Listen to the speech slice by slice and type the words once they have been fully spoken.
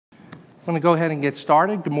I'm going to go ahead and get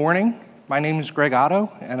started. Good morning. My name is Greg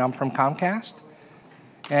Otto, and I'm from Comcast.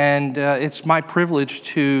 And it's my privilege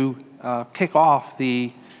to kick off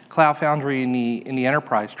the Cloud Foundry in the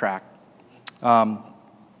enterprise track.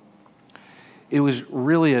 It was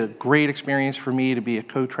really a great experience for me to be a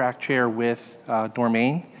co-track chair with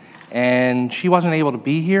Dormain. And she wasn't able to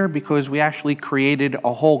be here because we actually created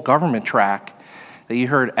a whole government track that you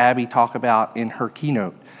heard Abby talk about in her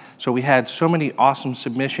keynote. So we had so many awesome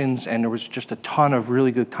submissions, and there was just a ton of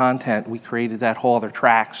really good content. We created that whole other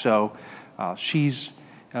track, so she's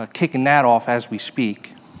kicking that off as we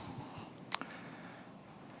speak.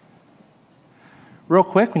 Real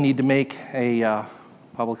quick, we need to make a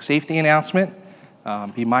public safety announcement.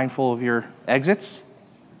 Be mindful of your exits.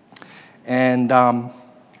 And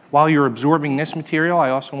while you're absorbing this material,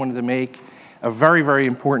 I also wanted to make a very, very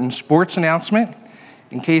important sports announcement.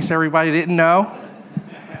 In case everybody didn't know,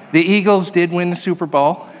 the Eagles did win the Super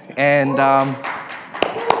Bowl, and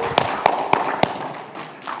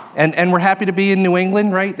we're happy to be in New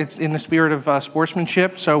England, right? It's in the spirit of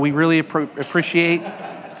sportsmanship, so we really appreciate,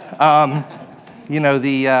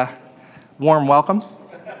 the warm welcome.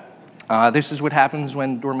 This is what happens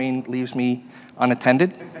when Dormain leaves me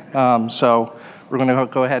unattended, so we're going to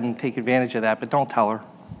go ahead and take advantage of that, but don't tell her.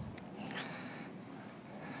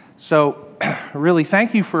 So, really,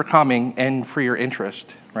 thank you for coming and for your interest.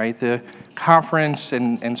 Right, the conference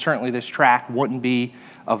and certainly this track wouldn't be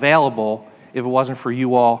available if it wasn't for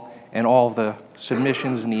you all and all of the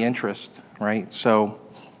submissions and the interest, right? So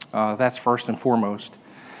that's first and foremost.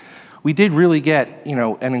 We did really get,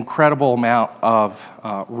 an incredible amount of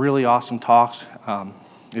really awesome talks.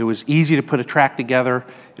 It was easy to put a track together.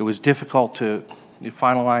 It was difficult to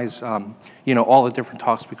finalize, all the different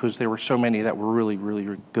talks because there were so many that were really,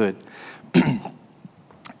 really good.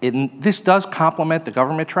 This does complement the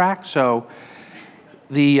government track, so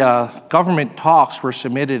the government talks were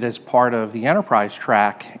submitted as part of the enterprise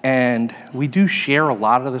track, and we do share a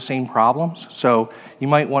lot of the same problems, so you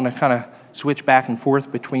might want to kind of switch back and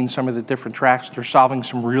forth between some of the different tracks. They're solving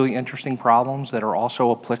some really interesting problems that are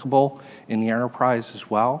also applicable in the enterprise as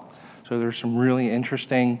well, so there's some really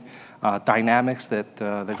interesting dynamics that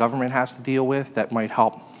the government has to deal with that might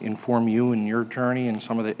help inform you in your journey and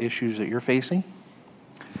some of the issues that you're facing.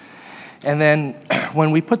 And then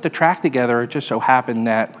when we put the track together, it just so happened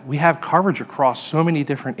that we have coverage across so many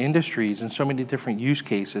different industries and so many different use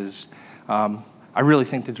cases. I really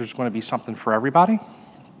think that there's going to be something for everybody.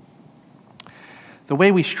 The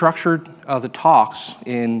way we structured the talks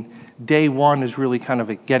in day one is really kind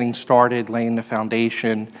of a getting started, laying the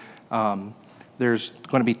foundation. There's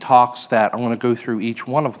going to be talks that I'm going to go through each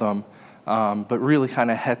one of them, but really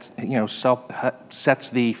kind of sets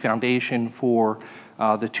the foundation for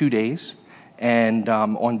the 2 days, and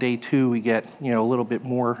on day two we get a little bit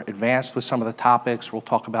more advanced with some of the topics. We'll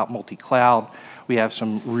talk about multi-cloud. We have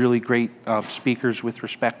some really great speakers with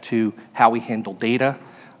respect to how we handle data,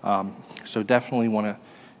 so definitely want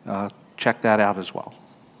to check that out as well.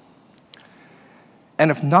 And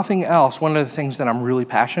if nothing else, one of the things that I'm really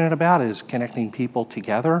passionate about is connecting people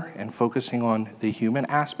together and focusing on the human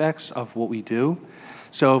aspects of what we do.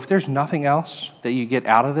 So if there's nothing else that you get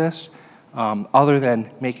out of this, other than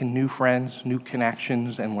making new friends, new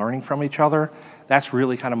connections, and learning from each other, that's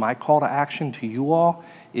really kind of my call to action to you all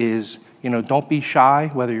is, don't be shy,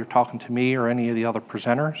 whether you're talking to me or any of the other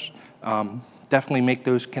presenters. Definitely make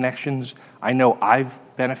those connections. I know I've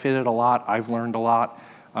benefited a lot. I've learned a lot,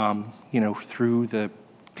 through the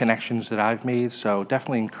connections that I've made. So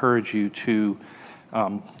definitely encourage you to,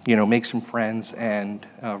 make some friends and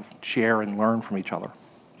share and learn from each other.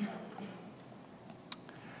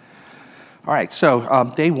 All right,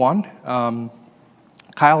 so day one,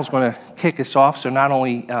 Kyle's going to kick us off. So not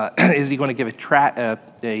only is he going to give a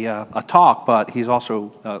talk, but he's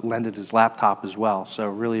also lended his laptop as well. So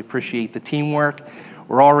really appreciate the teamwork.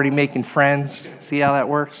 We're already making friends. See how that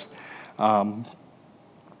works?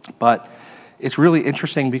 But it's really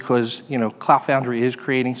interesting because Cloud Foundry is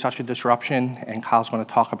creating such a disruption, and Kyle's going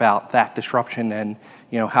to talk about that disruption and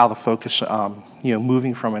how the focus,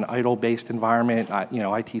 moving from an IDLE-based environment,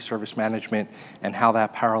 IT service management, and how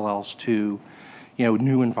that parallels to,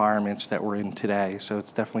 new environments that we're in today. So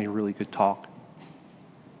it's definitely a really good talk.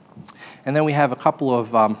 And then we have a couple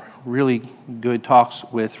of really good talks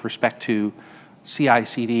with respect to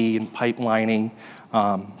CI/CD and pipelining.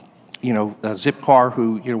 Zipcar,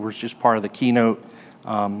 who was just part of the keynote,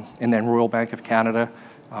 and then Royal Bank of Canada.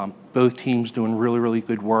 Both teams doing really, really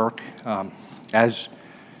good work.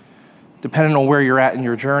 Depending on where you're at in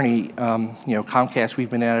your journey, Comcast,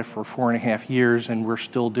 we've been at it for 4.5 years, and we're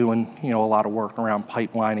still doing, a lot of work around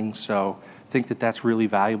pipelining. So think that that's really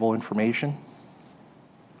valuable information.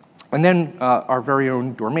 And then our very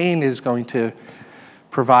own Domain is going to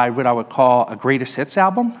provide what I would call a greatest hits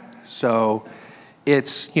album. So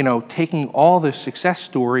it's, taking all the success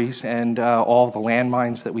stories and all the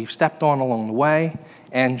landmines that we've stepped on along the way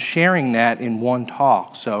and sharing that in one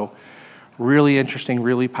talk. So really interesting,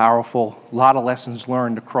 really powerful, a lot of lessons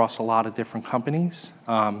learned across a lot of different companies.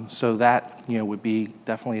 So that, would be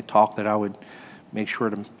definitely a talk that I would make sure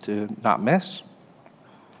to not miss.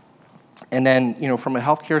 And then, from a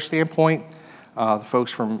healthcare standpoint, the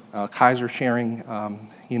folks from Kaiser sharing,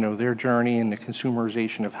 their journey in the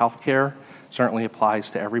consumerization of healthcare certainly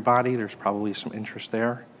applies to everybody. There's probably some interest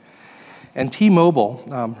there. And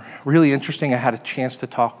T-Mobile, really interesting. I had a chance to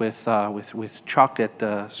talk with Chuck at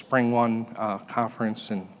the SpringOne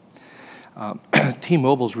conference, and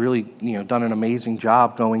T-Mobile's really, done an amazing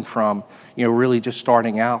job going from, really just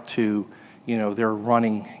starting out to, they're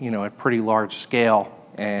running, at pretty large scale,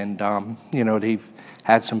 and they've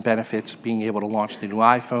had some benefits being able to launch the new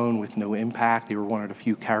iPhone with no impact. They were one of the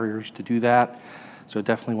few carriers to do that, so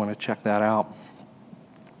definitely want to check that out.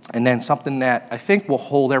 And then something that I think will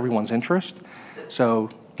hold everyone's interest. So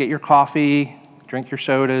get your coffee, drink your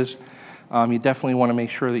sodas. You definitely want to make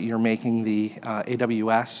sure that you're making the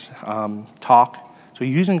AWS talk. So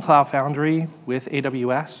using Cloud Foundry with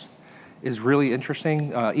AWS is really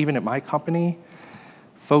interesting. Even at my company,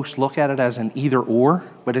 folks look at it as an either or,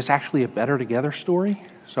 but it's actually a better together story.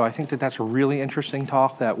 So I think that that's a really interesting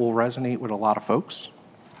talk that will resonate with a lot of folks.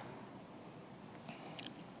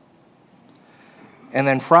 And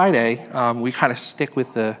then Friday, we kind of stick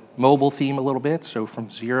with the mobile theme a little bit. So from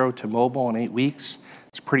 0 to mobile in 8 weeks,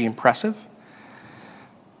 it's pretty impressive.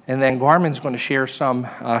 And then Garmin's going to share some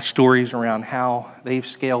stories around how they've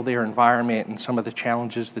scaled their environment and some of the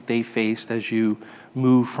challenges that they faced as you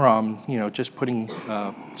move from, just putting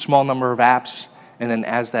a small number of apps, and then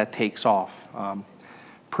as that takes off.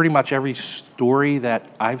 Pretty much every story that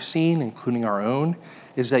I've seen, including our own,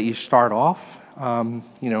 is that you start off, kind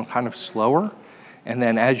of slower. And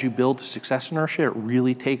then as you build the success inertia, it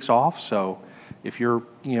really takes off. So if you're,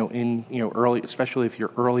 early, especially if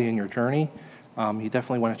you're early in your journey, you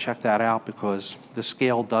definitely want to check that out because the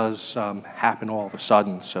scale does happen all of a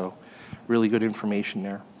sudden. So really good information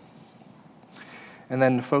there. And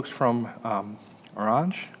then the folks from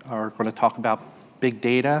Orange are going to talk about big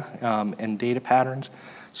data and data patterns.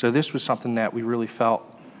 So this was something that we really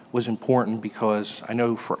felt was important because I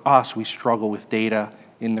know for us, we struggle with data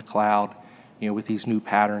in the cloud, with these new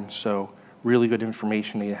patterns. So really good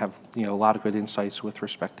information. They have, a lot of good insights with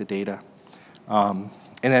respect to data. And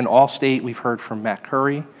then Allstate, we've heard from Matt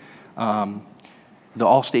Curry. The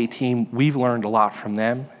Allstate team, we've learned a lot from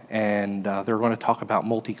them, and they're going to talk about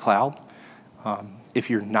multi-cloud. If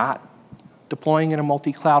you're not deploying in a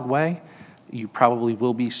multi-cloud way, you probably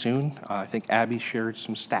will be soon. I think Abby shared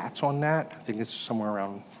some stats on that. I think it's somewhere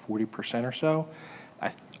around 40% or so.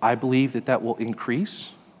 I believe that will increase,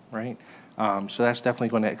 right? So that's definitely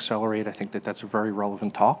going to accelerate. I think that's a very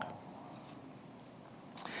relevant talk.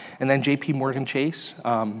 And then JP Morgan Chase,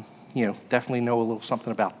 definitely know a little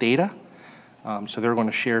something about data. So they're going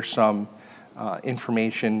to share some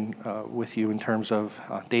information with you in terms of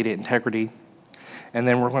data integrity. And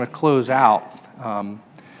then we're going to close out,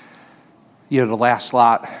 the last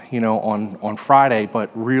slot, on Friday, but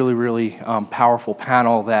really, really powerful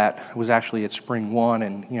panel that was actually at SpringOne,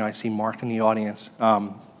 and I see Mark in the audience.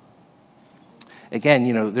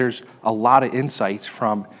 Again, there's a lot of insights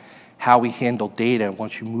from how we handle data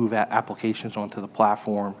once you move applications onto the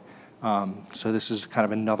platform. So this is kind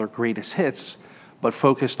of another greatest hits, but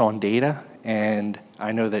focused on data. And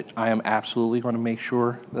I know that I am absolutely going to make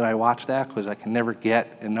sure that I watch that because I can never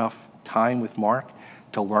get enough time with Mark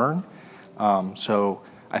to learn. So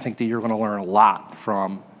I think that you're going to learn a lot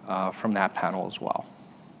from that panel as well.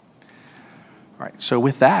 All right, so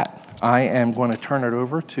with that, I am going to turn it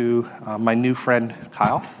over to my new friend,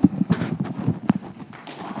 Kyle.